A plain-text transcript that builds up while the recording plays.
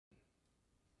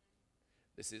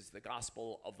This is the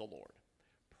gospel of the Lord.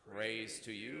 Praise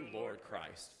to you, Lord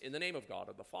Christ. In the name of God,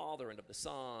 of the Father, and of the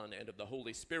Son, and of the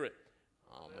Holy Spirit.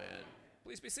 Amen.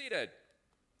 Please be seated.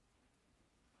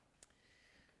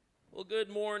 Well, good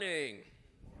morning.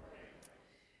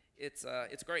 It's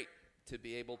great to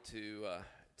be able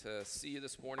to see you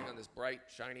this morning on this bright,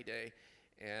 shiny day,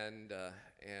 and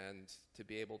to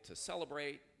be able to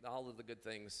celebrate all of the good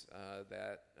things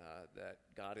that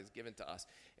God has given to us.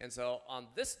 And so on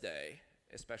this day,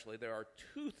 especially, there are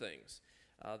two things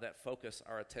that focus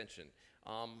our attention.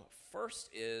 First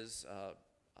is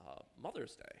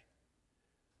Mother's Day.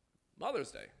 Mother's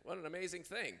Day, what an amazing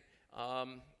thing.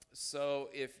 So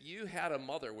if you had a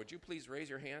mother, would you please raise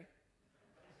your hand?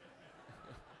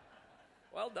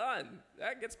 Well done.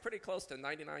 That gets pretty close to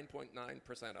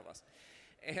 99.9% of us.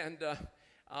 And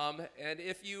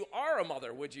if you are a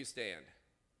mother, would you stand?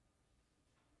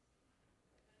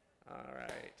 All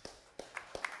right.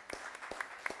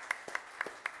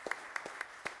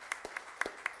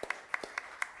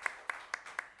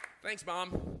 Thanks,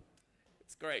 Mom.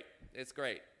 It's great. It's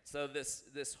great. So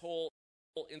this whole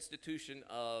institution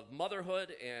of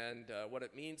motherhood and what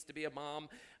it means to be a mom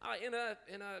in a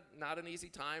not an easy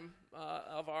time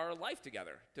of our life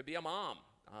together. To be a mom,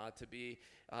 to be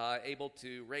able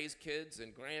to raise kids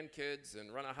and grandkids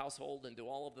and run a household and do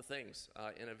all of the things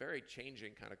in a very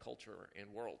changing kind of culture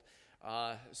and world.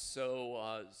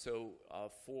 So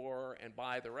for and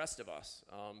by the rest of us,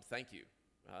 thank you.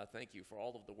 Thank you for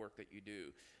all of the work that you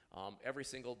do every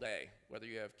single day, whether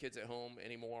you have kids at home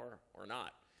anymore or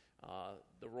not.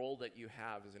 The role that you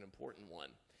have is an important one.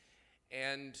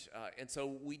 And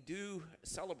so we do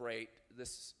celebrate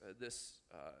this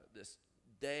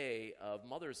day of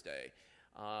Mother's Day,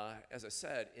 as I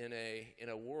said, in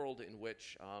a world in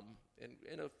which,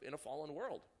 in a fallen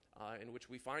world, in which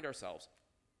we find ourselves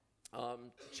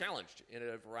challenged in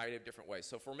a variety of different ways.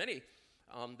 So for many,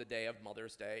 the day of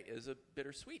Mother's Day is a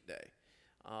bittersweet day.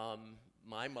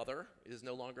 My mother is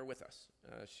no longer with us.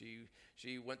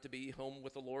 She went to be home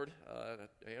with the Lord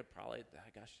probably,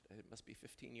 it must be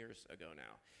 15 years ago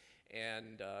now.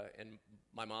 And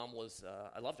my mom was,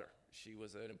 I loved her. She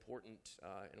was an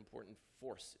important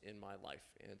force in my life,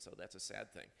 and so that's a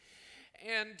sad thing.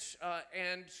 And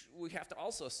we have to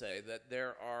also say that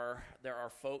there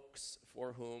are folks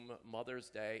for whom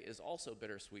Mother's Day is also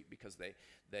bittersweet because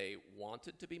they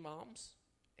wanted to be moms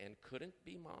and couldn't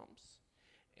be moms,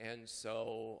 and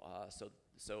so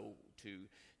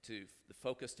to the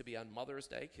focus to be on Mother's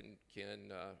Day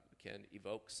can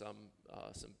evoke some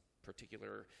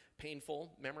particular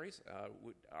painful memories.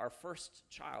 Our first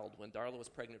child, when Darla was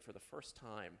pregnant for the first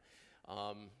time,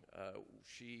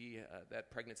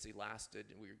 that pregnancy lasted,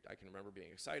 and I can remember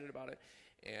being excited about it,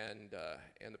 and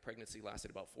the pregnancy lasted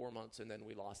about 4 months, and then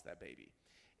we lost that baby,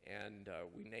 and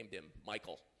we named him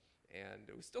Michael,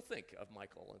 and we still think of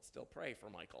Michael and still pray for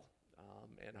Michael,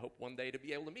 and hope one day to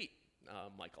be able to meet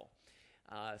Michael.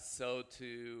 So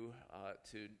to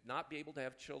not be able to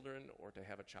have children or to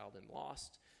have a child and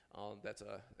lost, that's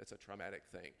a traumatic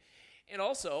thing. And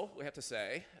also, we have to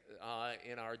say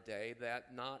in our day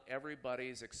that not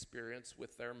everybody's experience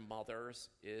with their mothers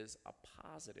is a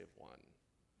positive one,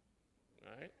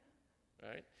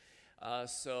 right?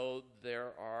 So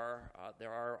there are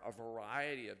a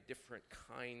variety of different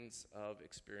kinds of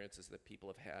experiences that people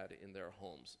have had in their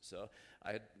homes. So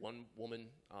I had one woman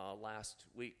last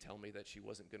week tell me that she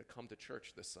wasn't going to come to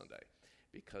church this Sunday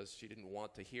because she didn't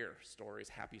want to hear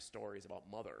happy stories about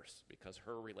mothers, because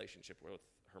her relationship with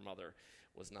her mother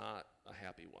was not a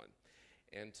happy one.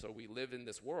 And so we live in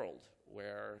this world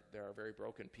where there are very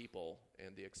broken people,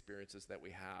 and the experiences that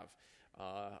we have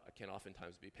can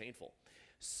oftentimes be painful.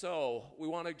 So we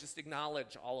want to just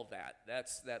acknowledge all of that.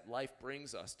 That life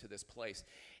brings us to this place.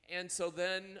 And so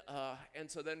then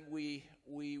we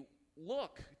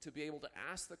look to be able to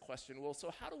ask the question, well,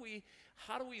 so how do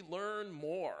we learn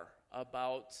more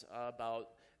about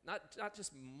not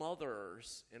just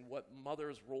mothers and what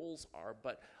mothers' roles are,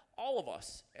 but all of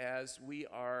us as we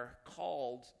are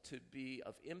called to be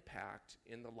of impact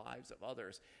in the lives of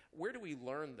others? Where do we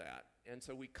learn that? And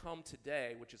so we come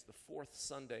today, which is the fourth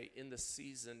Sunday in the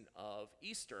season of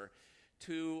Easter,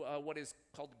 to what is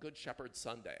called Good Shepherd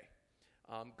Sunday.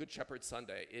 Good Shepherd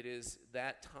Sunday. It is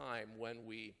that time when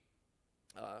we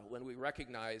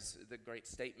recognize the great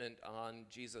statement on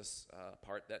Jesus'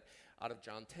 part that out of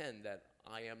John 10, that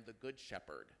I am the Good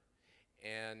Shepherd.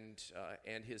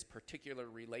 and his particular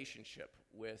relationship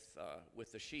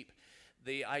with the sheep.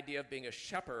 The idea of being a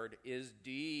shepherd is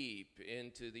deep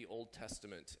into the Old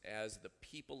Testament, as the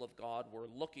people of God were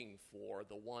looking for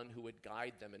the one who would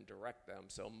guide them and direct them.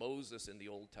 So Moses in the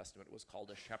Old Testament was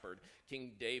called a shepherd.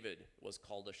 King David was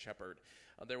called a shepherd.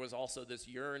 There was also this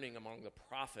yearning among the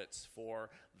prophets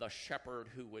for the shepherd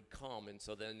who would come, and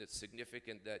so then it's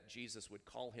significant that Jesus would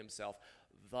call himself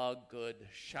the Good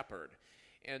Shepherd.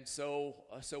 And so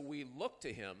we look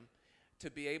to him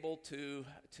to be able to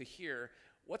hear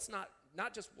what's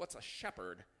not just what's a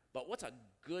shepherd, but what's a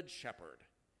good shepherd.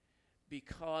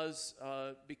 Because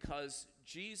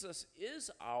Jesus is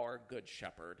our good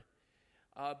shepherd.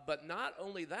 But not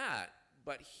only that,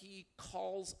 but he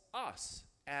calls us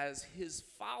as his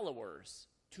followers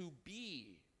to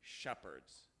be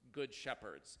shepherds, good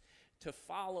shepherds, to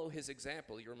follow his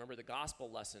example. You remember the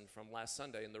gospel lesson from last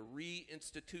Sunday and the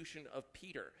reinstitution of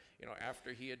Peter,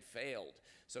 after he had failed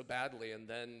so badly. And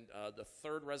then the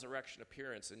third resurrection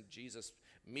appearance, and Jesus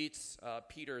meets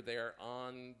Peter there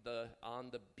on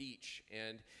the beach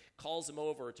and calls him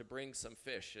over to bring some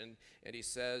fish. And he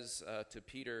says to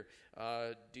Peter,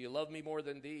 do you love me more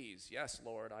than these? Yes,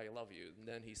 Lord, I love you. And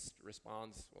then he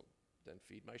responds, well, then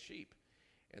feed my sheep.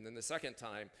 And then the second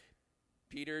time,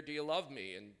 Peter, do you love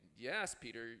me? And yes,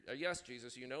 Peter, yes,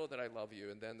 Jesus, you know that I love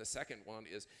you. And then the second one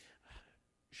is,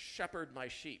 shepherd my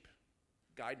sheep,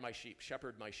 guide my sheep,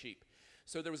 shepherd my sheep.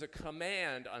 So there was a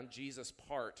command on Jesus'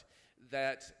 part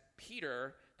that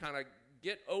Peter kind of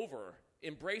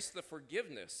embrace the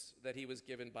forgiveness that he was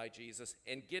given by Jesus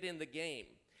and get in the game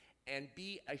and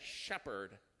be a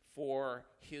shepherd for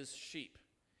his sheep.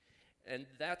 And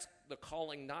that's the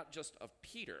calling not just of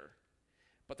Peter,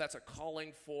 but that's a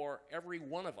calling for every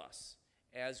one of us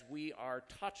as we are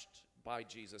touched by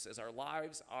Jesus, as our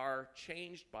lives are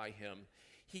changed by him.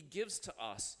 He gives to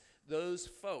us those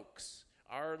folks,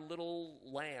 our little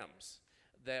lambs,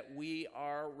 that we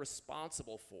are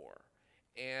responsible for.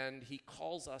 And he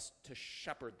calls us to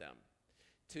shepherd them,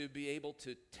 to be able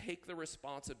to take the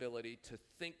responsibility to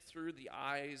think through the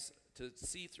eyes, to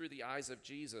see through the eyes of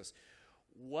Jesus.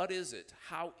 What is it?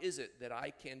 How is it that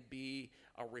I can be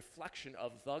a reflection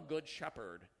of the Good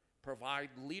Shepherd, provide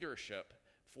leadership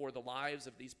for the lives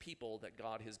of these people that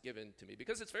God has given to me?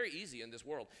 Because it's very easy in this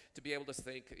world to be able to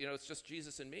think, it's just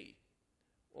Jesus and me.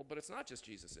 Well, but it's not just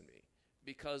Jesus and me.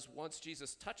 Because once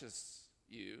Jesus touches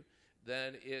you,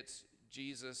 then it's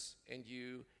Jesus and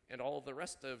you and all of the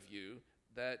rest of you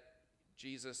that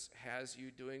Jesus has you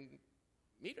doing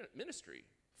ministry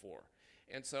for.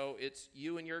 And so it's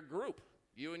you and your group,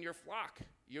 you and your flock,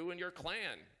 you and your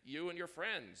clan, you and your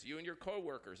friends, you and your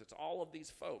coworkers. It's all of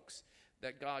these folks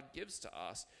that God gives to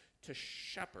us to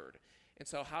shepherd. And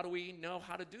so how do we know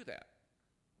how to do that?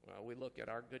 Well, we look at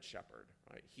our Good Shepherd,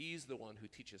 right? He's the one who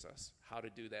teaches us how to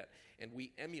do that, and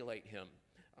we emulate him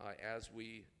as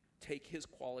we take his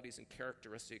qualities and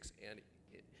characteristics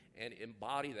and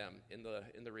embody them in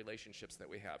the relationships that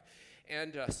we have.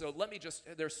 And so let me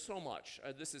there's so much.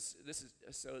 This is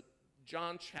so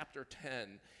John chapter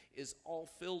 10 is all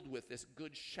filled with this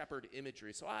Good Shepherd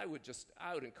imagery. So I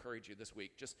would encourage you this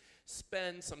week, just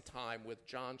spend some time with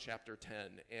John chapter 10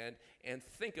 and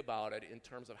think about it in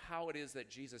terms of how it is that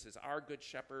Jesus is our Good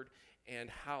Shepherd and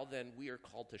how then we are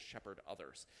called to shepherd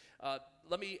others.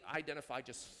 Let me identify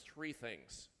just three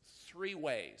things, three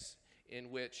ways in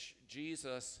which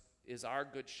Jesus is our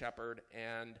Good Shepherd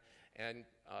and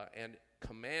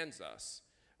commands us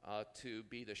to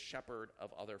be the shepherd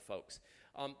of other folks.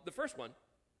 The first one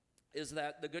is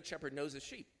that the Good Shepherd knows his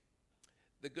sheep.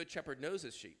 The Good Shepherd knows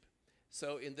his sheep.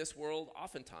 So in this world,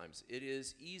 oftentimes, it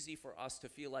is easy for us to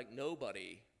feel like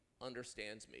nobody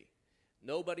understands me.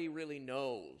 Nobody really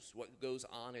knows what goes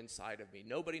on inside of me.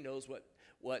 Nobody knows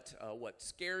what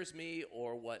scares me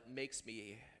or what makes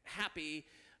me happy.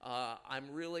 I'm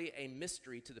really a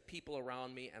mystery to the people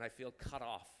around me, and I feel cut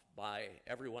off by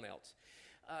everyone else.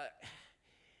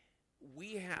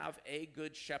 We have a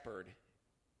Good Shepherd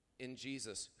in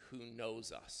Jesus who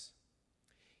knows us.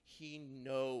 He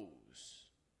knows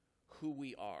who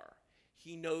we are.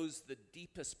 He knows the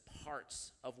deepest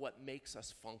parts of what makes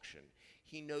us function.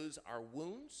 He knows our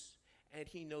wounds, and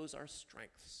he knows our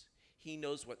strengths. He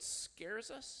knows what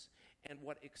scares us and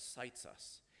what excites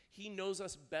us. He knows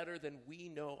us better than we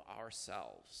know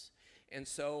ourselves. And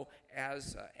so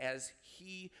as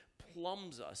he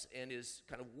plumbs us and is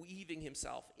kind of weaving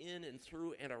himself in and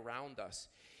through and around us,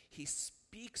 he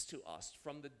speaks to us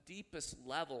from the deepest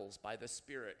levels by the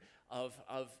Spirit of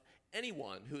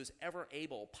anyone who is ever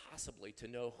able possibly to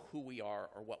know who we are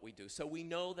or what we do. So we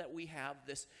know that we have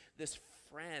this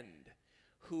friend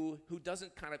who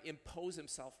doesn't kind of impose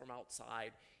himself from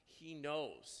outside. He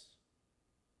knows.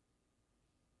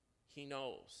 He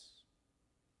knows.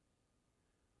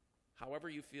 However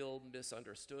you feel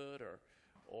misunderstood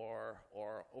or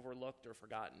overlooked or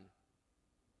forgotten,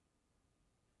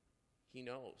 he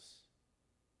knows.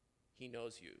 He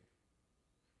knows you.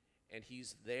 And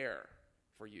he's there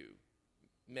for you,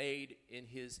 made in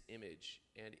his image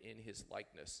and in his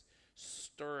likeness,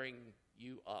 stirring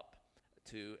you up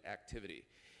to activity.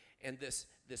 And this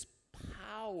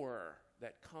power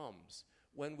that comes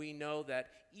when we know that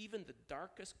even the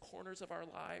darkest corners of our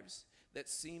lives that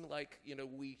seem like,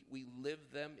 we live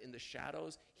them in the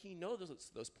shadows, he knows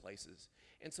those places.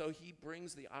 And so he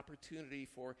brings the opportunity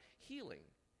for healing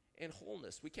and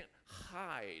wholeness. We can't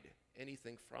hide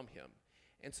anything from him.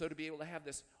 And so to be able to have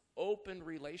this open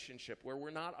relationship where we're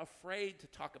not afraid to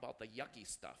talk about the yucky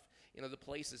stuff, the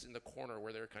places in the corner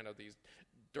where there are kind of these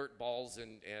dirt balls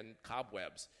and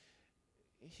cobwebs.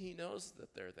 He knows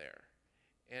that they're there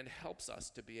and helps us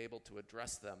to be able to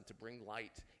address them, to bring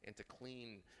light and to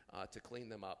clean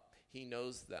them up. He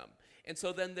knows them. And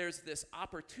so then there's this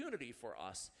opportunity for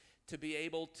us to be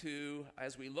able to,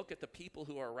 as we look at the people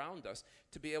who are around us,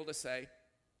 to be able to say,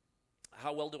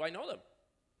 how well do I know them?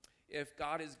 If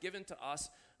God has given to us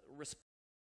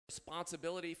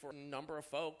responsibility for a number of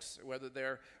folks, whether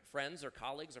they're friends or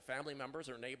colleagues or family members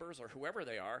or neighbors or whoever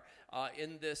they are,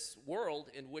 in this world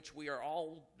in which we are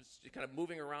all kind of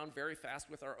moving around very fast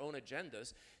with our own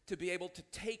agendas, to be able to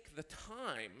take the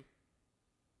time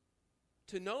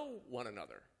to know one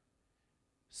another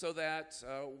so that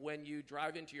when you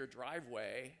drive into your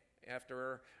driveway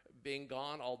after being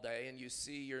gone all day and you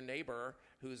see your neighbor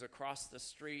who's across the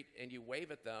street and you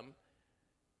wave at them,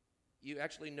 you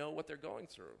actually know what they're going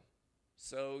through.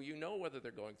 So you know whether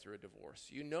they're going through a divorce.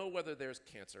 You know whether there's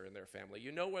cancer in their family.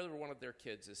 You know whether one of their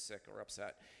kids is sick or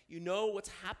upset. You know what's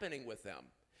happening with them.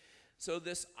 So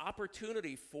this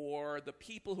opportunity for the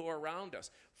people who are around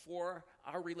us, for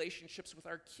our relationships with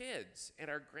our kids and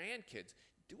our grandkids,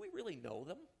 do we really know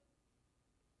them?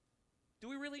 Do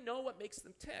we really know what makes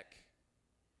them tick?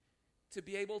 To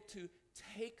be able to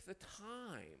take the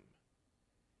time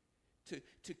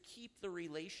to keep the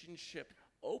relationship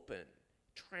open,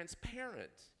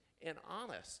 transparent, and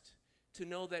honest, to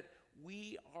know that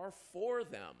we are for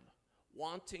them,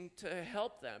 wanting to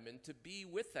help them and to be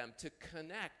with them, to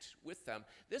connect with them.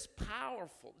 This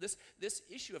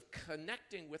issue of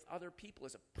connecting with other people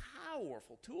is a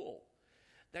powerful tool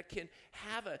that can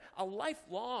have a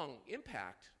lifelong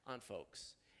impact on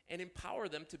folks and empower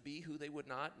them to be who they would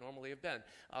not normally have been.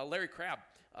 Larry Crabb,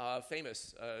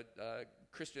 famous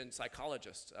Christian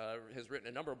psychologist, has written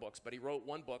a number of books, but he wrote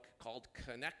one book called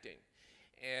Connecting.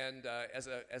 And as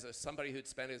somebody who'd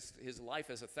spent his life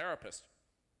as a therapist,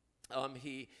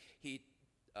 he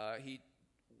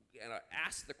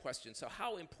asked the question, so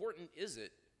how important is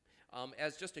it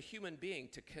as just a human being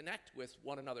to connect with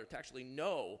one another, to actually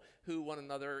know who one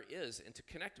another is and to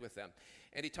connect with them?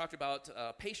 And he talked about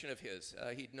a patient of his.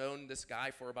 He'd known this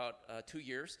guy for about 2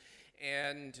 years,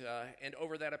 and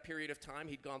over that period of time,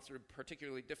 he'd gone through a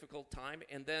particularly difficult time,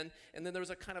 and then there was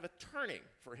a kind of a turning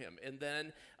for him, and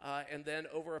then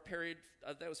over a period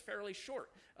that was fairly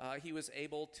short, he was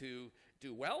able to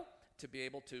do well, to be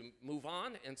able to move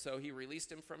on, and so he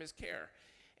released him from his care.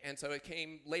 And so it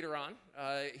came later on,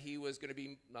 he was going to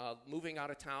be moving out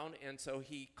of town, and so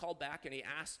he called back and he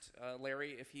asked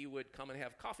Larry if he would come and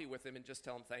have coffee with him and just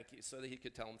tell him thank you, so that he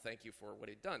could tell him thank you for what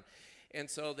he'd done. And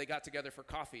so they got together for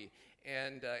coffee,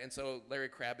 and so Larry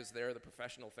Crabb is there, the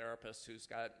professional therapist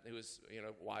who is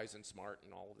wise and smart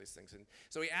and all of these things. And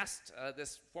so he asked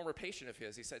this former patient of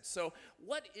his, he said, so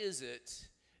what is it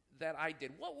that I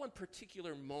did? What one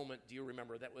particular moment do you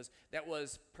remember that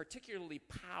was particularly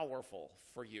powerful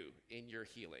for you in your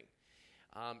healing?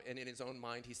 And in his own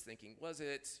mind, he's thinking, was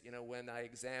it, when I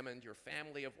examined your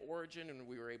family of origin and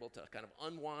we were able to kind of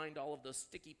unwind all of those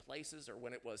sticky places, or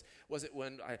when was it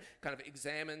when I kind of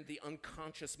examined the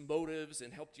unconscious motives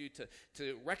and helped you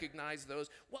to recognize those?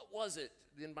 What was it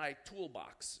in my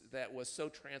toolbox that was so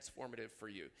transformative for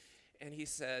you? And he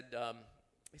said,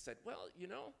 well,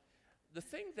 the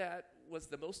thing that was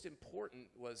the most important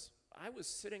was I was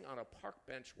sitting on a park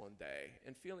bench one day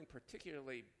and feeling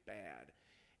particularly bad.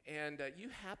 And you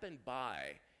happened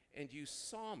by and you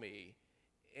saw me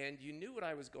and you knew what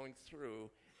I was going through,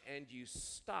 and you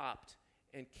stopped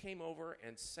and came over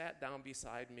and sat down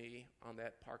beside me on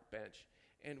that park bench,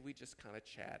 and we just kind of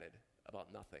chatted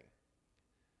about nothing.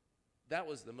 That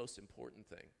was the most important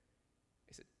thing.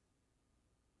 He said,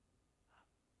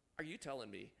 are you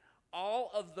telling me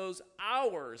all of those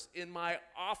hours in my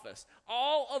office,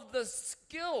 all of the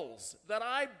skills that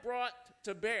I brought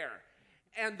to bear.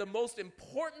 And the most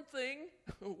important thing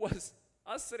was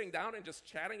us sitting down and just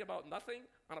chatting about nothing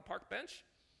on a park bench.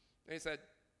 And he said,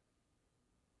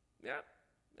 yeah,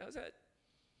 that was it.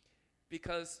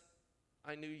 Because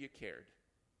I knew you cared.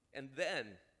 And then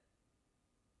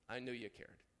I knew you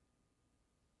cared.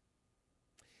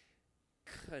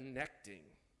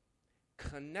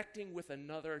 Connecting with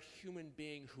another human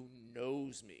being who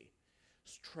knows me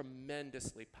is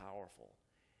tremendously powerful.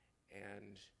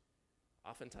 And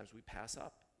oftentimes we pass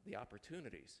up the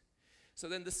opportunities. So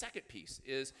then the second piece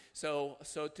is, so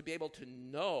to be able to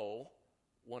know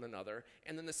one another.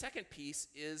 And then the second piece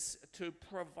is to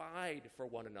provide for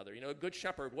one another. You know, a good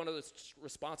shepherd, one of the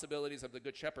responsibilities of the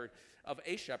good shepherd, of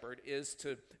a shepherd, is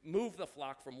to move the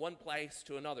flock from one place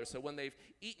to another. So when they've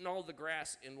eaten all the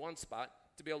grass in one spot,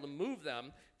 to be able to move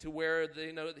them to where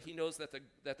they know he knows that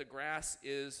the grass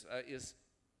is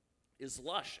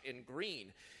lush and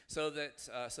green, so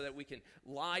that we can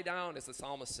lie down, as the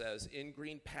psalmist says, in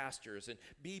green pastures and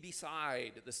be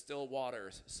beside the still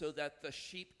waters, so that the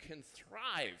sheep can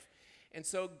thrive. And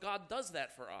so God does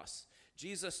that for us.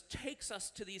 Jesus takes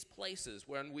us to these places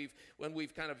when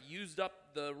we've kind of used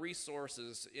up the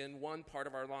resources in one part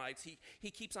of our lives.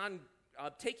 He keeps on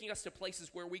taking us to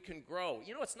places where we can grow.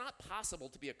 You know, it's not possible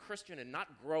to be a Christian and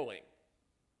not growing.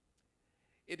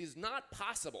 It is not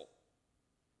possible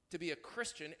to be a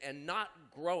Christian and not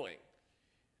growing.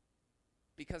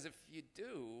 Because if you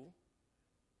do,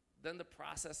 then the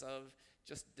process of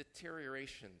just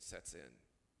deterioration sets in.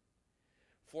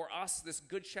 For us, this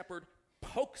good shepherd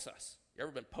pokes us. You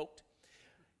ever been poked?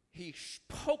 He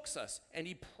pokes us and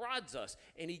he prods us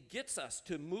and he gets us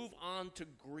to move on to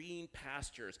green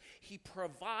pastures. He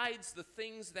provides the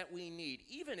things that we need,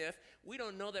 even if we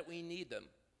don't know that we need them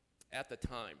at the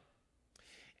time.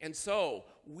 And so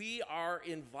we are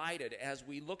invited, as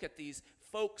we look at these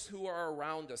folks who are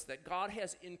around us, that God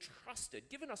has entrusted,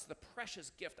 given us the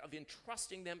precious gift of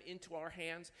entrusting them into our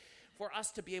hands, for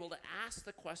us to be able to ask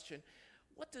the question,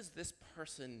 what does this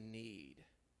person need?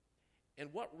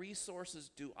 And what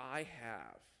resources do I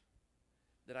have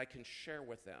that I can share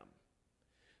with them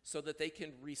so that they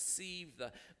can receive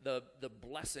the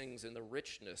blessings and the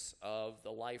richness of the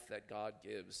life that God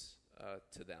gives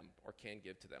to them, or can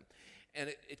give to them? And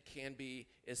it can be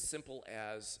as simple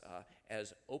as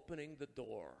opening the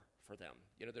door for them.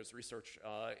 You know, there's research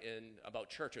about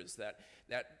churches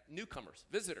that newcomers,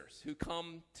 visitors who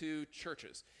come to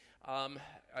churches, and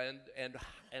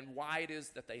why it is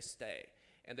that they stay.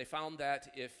 And they found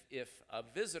that if a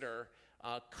visitor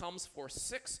comes for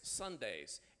 6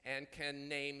 Sundays and can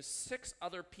name 6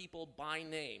 other people by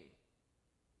name,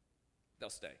 they'll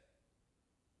stay.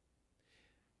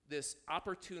 This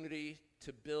opportunity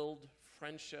to build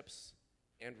friendships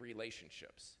and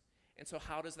relationships. And so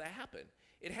how does that happen?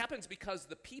 It happens because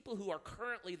the people who are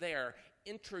currently there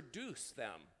introduce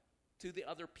them to the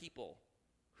other people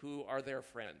who are their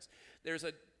friends. There's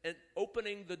an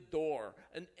opening the door,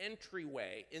 an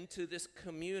entryway into this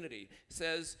community. It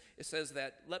says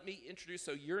that, let me introduce,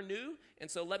 so you're new, and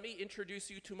so let me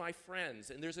introduce you to my friends.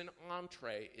 And there's an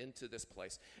entree into this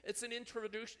place. It's an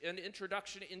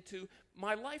introduction into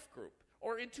my life group,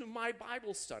 or into my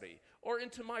Bible study, or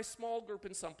into my small group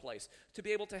in some place, to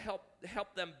be able to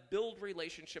help them build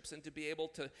relationships and to be able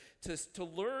to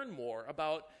learn more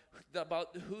about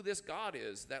who this God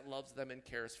is that loves them and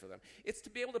cares for them. It's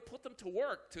to be able to put them to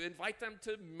work, to invite them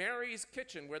to Mary's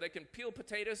kitchen where they can peel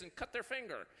potatoes and cut their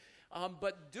finger,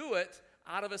 but do it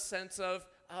out of a sense of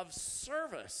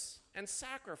service and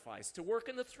sacrifice, to work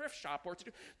in the thrift shop, or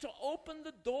to open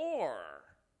the door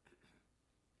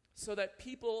so that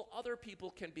other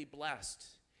people can be blessed.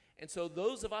 And so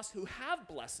those of us who have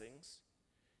blessings,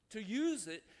 to use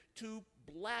it to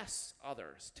bless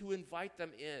others, to invite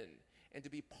them in, and to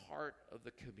be part of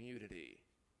the community.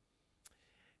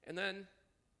 And then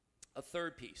a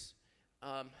third piece.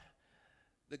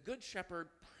 The good shepherd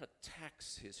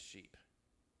protects his sheep.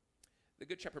 The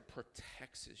good shepherd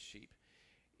protects his sheep.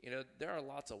 You know, there are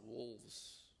lots of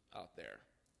wolves out there.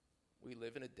 We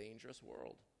live in a dangerous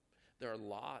world. There are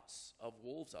lots of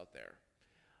wolves out there.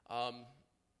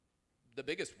 The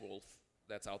biggest wolf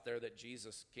that's out there that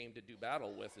Jesus came to do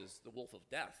battle with is the wolf of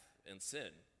death and sin,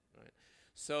 right?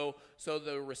 So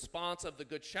the response of the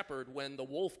good shepherd, when the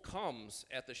wolf comes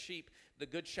at the sheep, the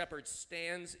good shepherd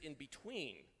stands in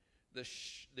between the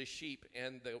sheep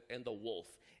and the wolf,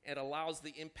 and allows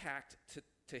the impact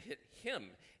to hit him,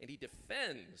 and he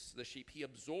defends the sheep. He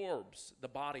absorbs the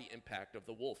body impact of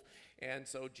the wolf. And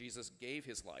so Jesus gave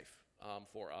his life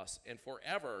for us, and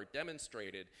forever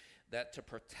demonstrated that to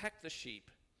protect the sheep,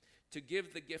 to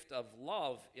give the gift of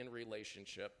love in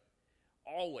relationship,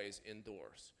 always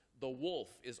endures. The wolf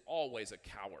is always a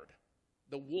coward.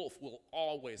 The wolf will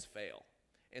always fail.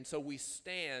 And so we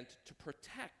stand to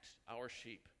protect our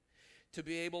sheep, to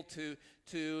be able to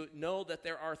know that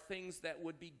there are things that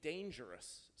would be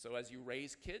dangerous. So as you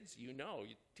raise kids, you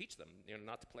teach them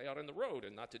not to play out on the road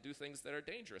and not to do things that are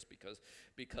dangerous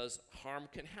because harm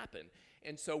can happen.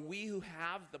 And so we who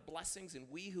have the blessings and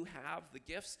we who have the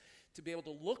gifts to be able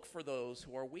to look for those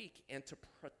who are weak and to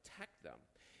protect them.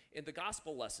 In the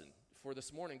gospel lesson for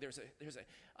this morning, there's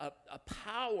a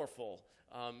powerful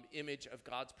image of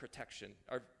God's protection,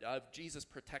 or of Jesus'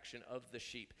 protection of the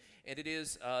sheep. And it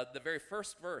is the very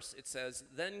first verse. It says,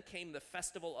 "Then came the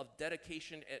festival of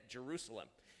dedication at Jerusalem."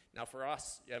 Now for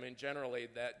us, generally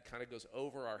that kind of goes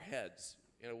over our heads.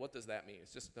 What does that mean?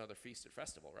 It's just another feast or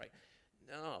festival, right?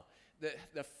 No.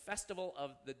 The festival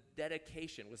of the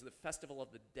dedication was the festival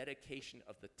of the dedication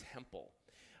of the temple.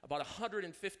 About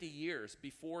 150 years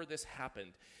before this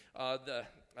happened,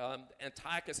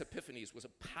 Antiochus Epiphanes was a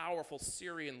powerful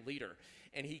Syrian leader,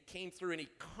 and he came through and he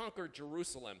conquered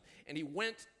Jerusalem, and he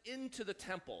went into the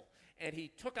temple, and he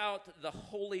took out the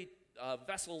holy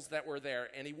vessels that were there,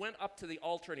 and he went up to the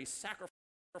altar and he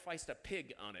sacrificed a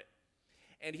pig on it,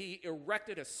 and he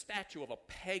erected a statue of a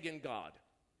pagan god.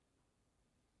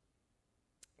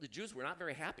 The Jews were not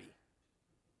very happy,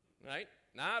 right?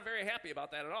 Not very happy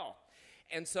about that at all.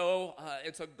 And so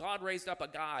God raised up a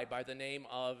guy by the name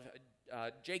of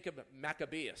Jacob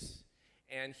Maccabeus,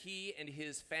 and he and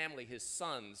his family, his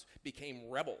sons, became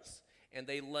rebels, and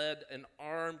they led an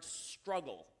armed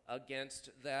struggle against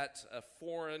that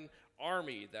foreign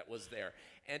army that was there.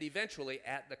 And eventually,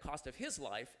 at the cost of his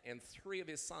life and 3 of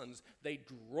his sons, they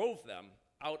drove them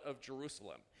out of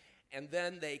Jerusalem. And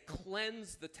then they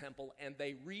cleansed the temple, and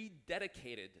they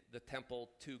rededicated the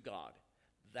temple to God.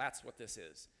 That's what this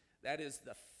is. That is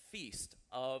the feast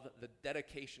of the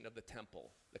dedication of the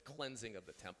temple, the cleansing of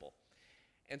the temple.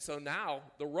 And so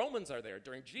now the Romans are there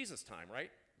during Jesus' time, right?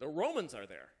 The Romans are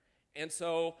there. And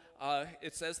so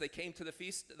it says they came to the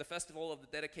feast, the festival of the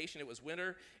dedication. It was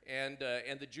winter, and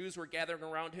the Jews were gathering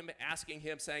around him, asking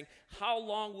him, saying, "How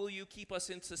long will you keep us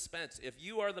in suspense? If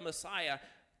you are the Messiah,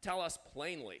 tell us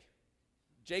plainly."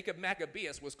 Jacob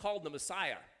Maccabeus was called the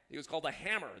Messiah. He was called the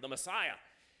Hammer, the Messiah.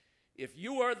 If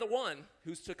you are the one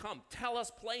who's to come, tell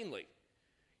us plainly.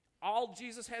 All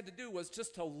Jesus had to do was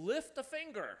just to lift a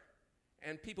finger,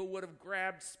 and people would have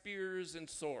grabbed spears and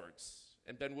swords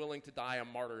and been willing to die a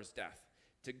martyr's death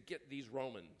to get these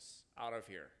Romans out of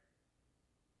here.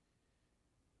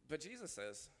 But Jesus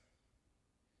says,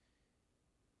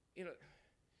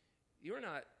 you're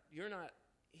not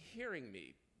hearing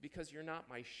me because you're not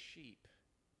my sheep.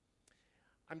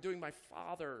 I'm doing my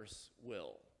Father's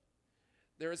will.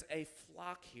 There's a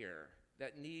flock here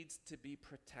that needs to be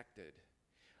protected.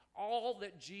 All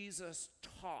that Jesus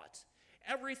taught,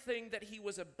 everything that he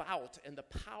was about, and the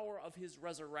power of his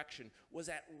resurrection was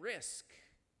at risk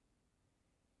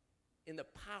in the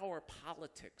power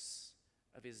politics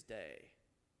of his day.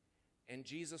 And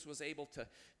Jesus was able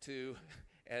to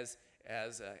as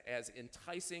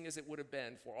enticing as it would have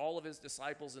been for all of his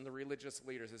disciples and the religious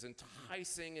leaders, as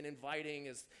enticing and inviting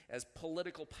as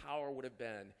political power would have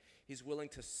been, he's willing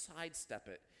to sidestep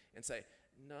it and say,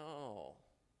 "No,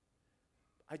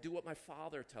 I do what my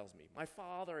Father tells me. My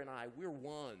Father and I, we're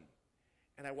one,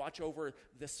 and I watch over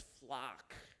this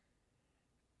flock,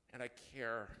 and I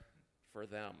care for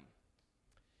them."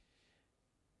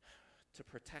 To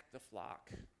protect the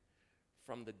flock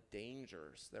from the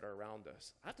dangers that are around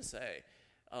us. I have to say,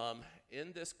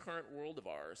 in this current world of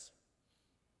ours,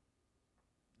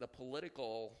 the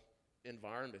political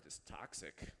environment is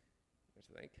toxic, don't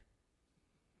you think?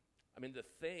 The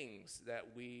things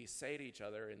that we say to each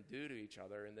other and do to each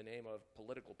other in the name of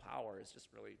political power is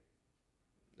just really,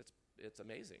 it's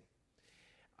amazing.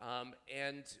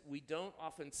 And we don't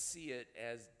often see it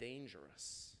as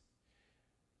dangerous,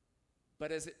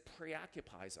 but as it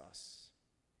preoccupies us,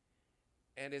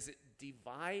 and as it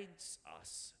divides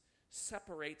us,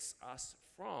 separates us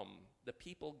from the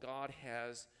people God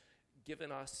has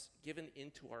given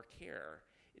into our care,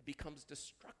 it becomes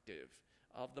destructive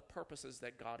of the purposes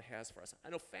that God has for us. I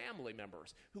know family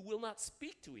members who will not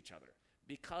speak to each other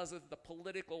because of the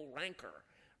political rancor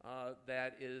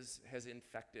that has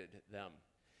infected them.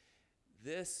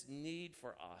 This need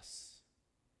for us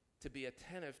to be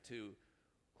attentive to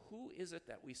who is it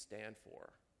that we stand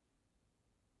for?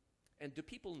 And do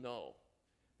people know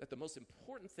that the most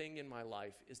important thing in my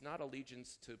life is not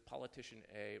allegiance to politician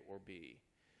A or B?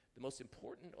 The most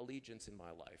important allegiance in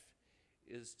my life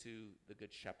is to the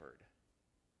Good Shepherd?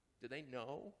 Do they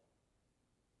know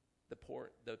the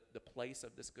place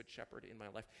of this Good Shepherd in my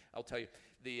life? I'll tell you,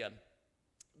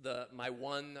 my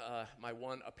one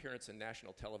appearance in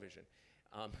national television,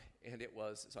 and it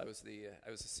was, so I was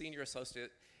a senior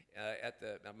associate at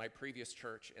my previous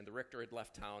church, and the rector had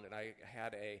left town, and I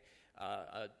had a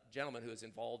gentleman who was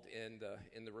involved in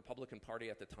the Republican Party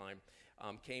at the time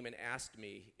came and asked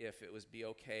me if it would be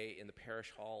okay in the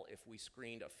parish hall if we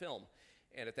screened a film.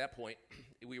 And at that point,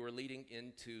 we were leading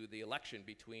into the election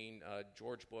between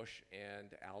George Bush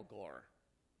and Al Gore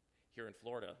here in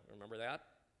Florida. Remember that?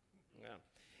 Yeah.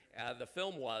 The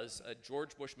film was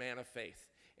George Bush, Man of Faith.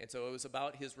 And so it was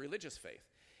about his religious faith.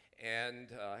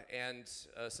 And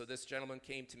so this gentleman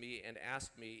came to me and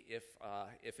asked me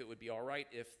if it would be all right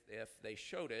if they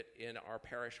showed it in our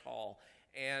parish hall,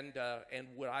 and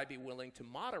would I be willing to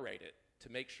moderate it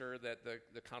to make sure that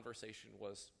the conversation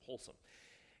was wholesome.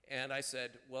 And I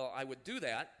said, well, I would do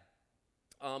that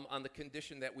on the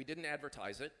condition that we didn't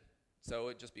advertise it, so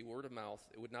it'd just be word of mouth.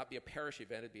 It would not be a parish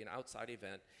event; it'd be an outside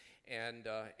event. And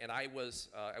I was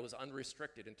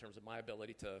unrestricted in terms of my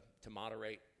ability to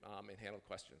moderate and handle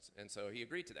questions. And so he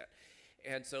agreed to that.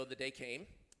 And so the day came,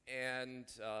 and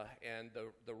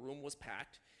the room was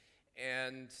packed,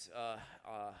 and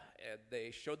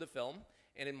they showed the film.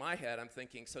 And in my head, I'm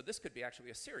thinking, so this could be actually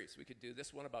a series. We could do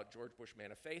this one about George Bush,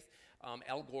 Man of Faith.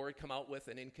 Al Gore had come out with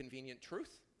An Inconvenient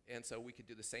Truth. And so we could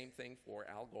do the same thing for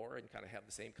Al Gore and kind of have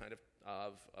the same kind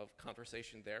of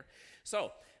conversation there.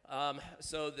 So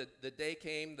the day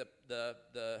came, the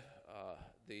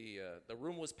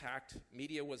room was packed,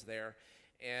 media was there,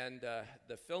 and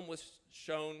the film was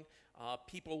shown.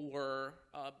 People were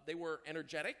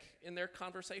energetic in their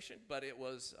conversation, but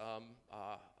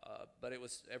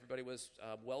everybody was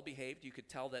well behaved. You could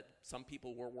tell that some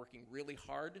people were working really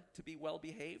hard to be well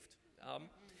behaved.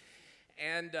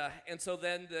 And so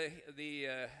then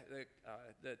the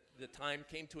time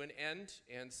came to an end,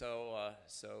 and so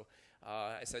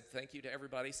I said thank you to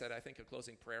everybody. Said I think a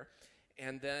closing prayer,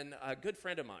 and then a good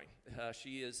friend of mine,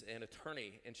 she is an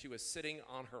attorney, and she was sitting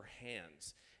on her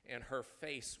hands, and her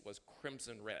face was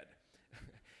crimson red,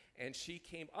 and she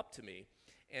came up to me,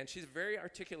 and she's a very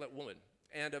articulate woman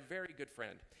and a very good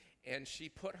friend, and she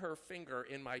put her finger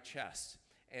in my chest,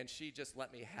 and she just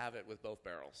let me have it with both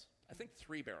barrels. I think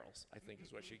 3 barrels, I think,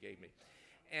 is what she gave me.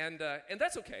 And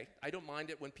that's okay. I don't mind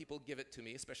it when people give it to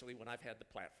me, especially when I've had the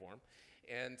platform.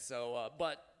 And so,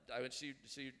 but she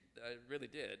really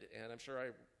did, and I'm sure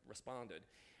I responded.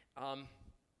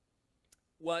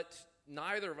 What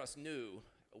neither of us knew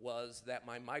was that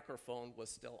my microphone was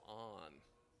still on.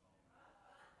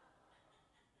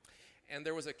 And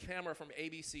there was a camera from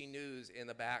ABC News in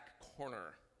the back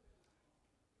corner.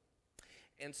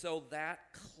 And so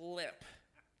that clip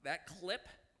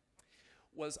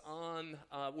was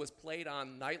played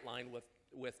on Nightline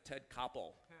with Ted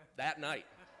Koppel that night.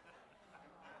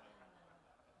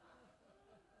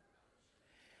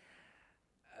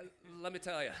 Let me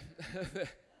tell you,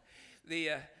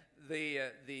 the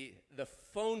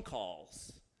phone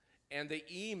calls and the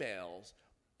emails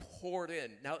poured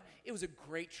in. Now, it was a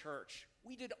great church.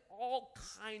 We did all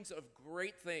kinds of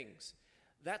great things.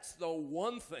 That's the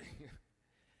one thing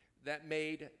that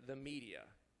made the media.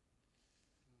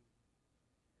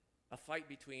 A fight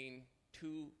between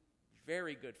 2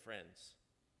 very good friends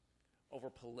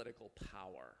over political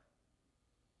power.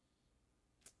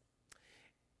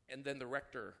 And then the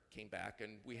rector came back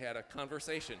and we had a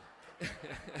conversation.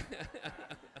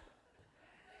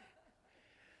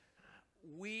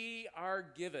 We are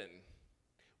given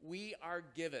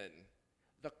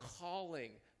the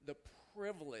calling, the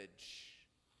privilege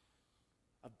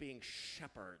of being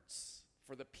shepherds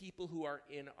for the people who are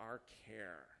in our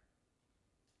care.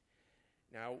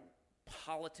 Now,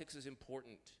 politics is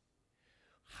important.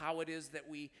 How it is that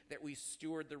we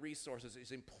steward the resources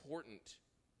is important.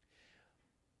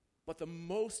 But the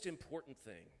most important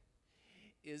thing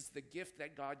is the gift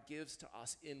that God gives to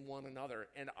us in one another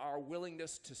and our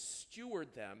willingness to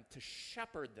steward them, to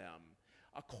shepherd them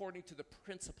according to the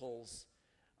principles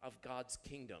of God's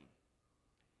kingdom.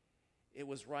 It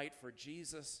was right for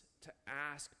Jesus to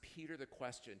ask Peter the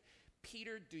question,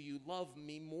 Peter, do you love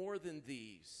me more than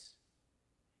these?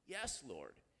 Yes,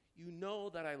 Lord, you know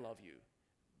that I love you.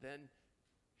 Then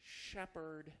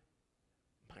shepherd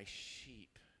my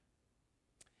sheep.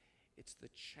 It's the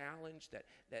challenge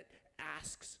that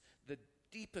asks the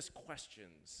deepest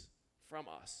questions from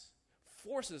us,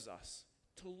 forces us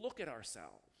to look at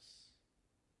ourselves,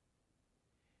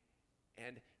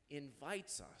 and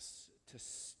invites us to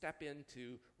step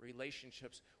into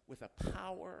relationships with a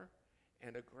power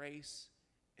and a grace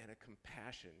and a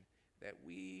compassion that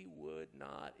we would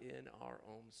not in our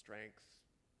own strength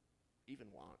even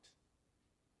want.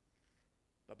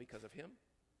 But because of him,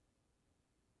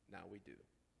 now we do.